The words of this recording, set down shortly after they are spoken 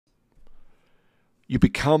You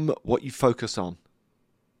become what you focus on.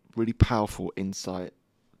 Really powerful insight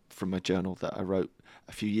from a journal that I wrote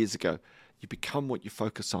a few years ago. You become what you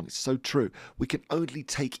focus on. It's so true. We can only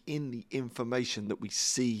take in the information that we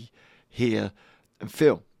see, hear, and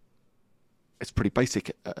feel. It's pretty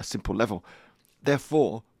basic at a simple level.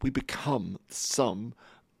 Therefore, we become the sum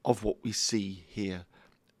of what we see, hear,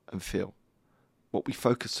 and feel. What we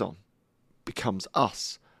focus on becomes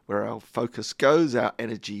us. Where our focus goes, our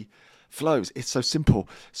energy flows. It's so simple.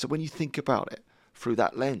 So when you think about it through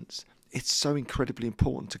that lens, it's so incredibly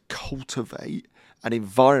important to cultivate an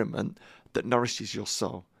environment that nourishes your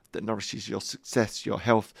soul, that nourishes your success, your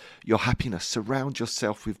health, your happiness. Surround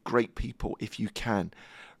yourself with great people if you can.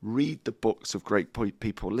 Read the books of great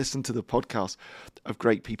people. Listen to the podcasts of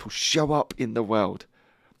great people. Show up in the world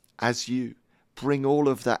as you. Bring all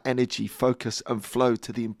of that energy, focus, and flow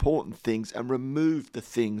to the important things and remove the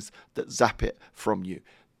things that zap it from you.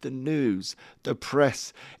 The news, the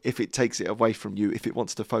press, if it takes it away from you, if it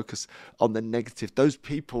wants to focus on the negative, those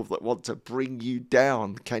people that want to bring you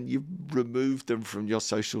down, can you remove them from your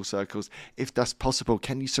social circles? If that's possible,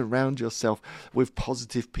 can you surround yourself with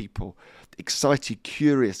positive people, excited,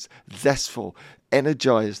 curious, zestful,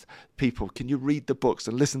 energized people? Can you read the books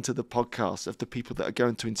and listen to the podcasts of the people that are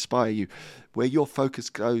going to inspire you? Where your focus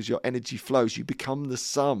goes, your energy flows. You become the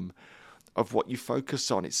sum of what you focus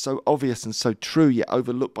on. It's so obvious and so true, yet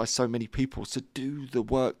overlooked by so many people. So do the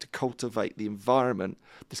work to cultivate the environment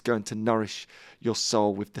that's going to nourish your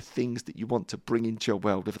soul with the things that you want to bring into your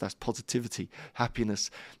world, whether that's positivity, happiness,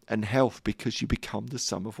 and health, because you become the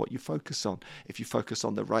sum of what you focus on. If you focus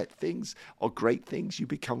on the right things or great things, you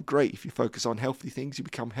become great. If you focus on healthy things, you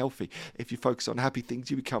become healthy. If you focus on happy things,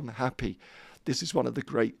 you become happy. This is one of the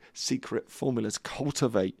great secret formulas.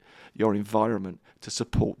 Cultivate your environment to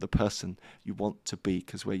support the person you want to be,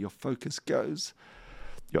 because where your focus goes,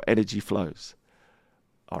 your energy flows.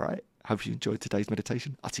 All right. Hope you enjoyed today's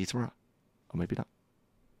meditation. I'll see you tomorrow. Or maybe not.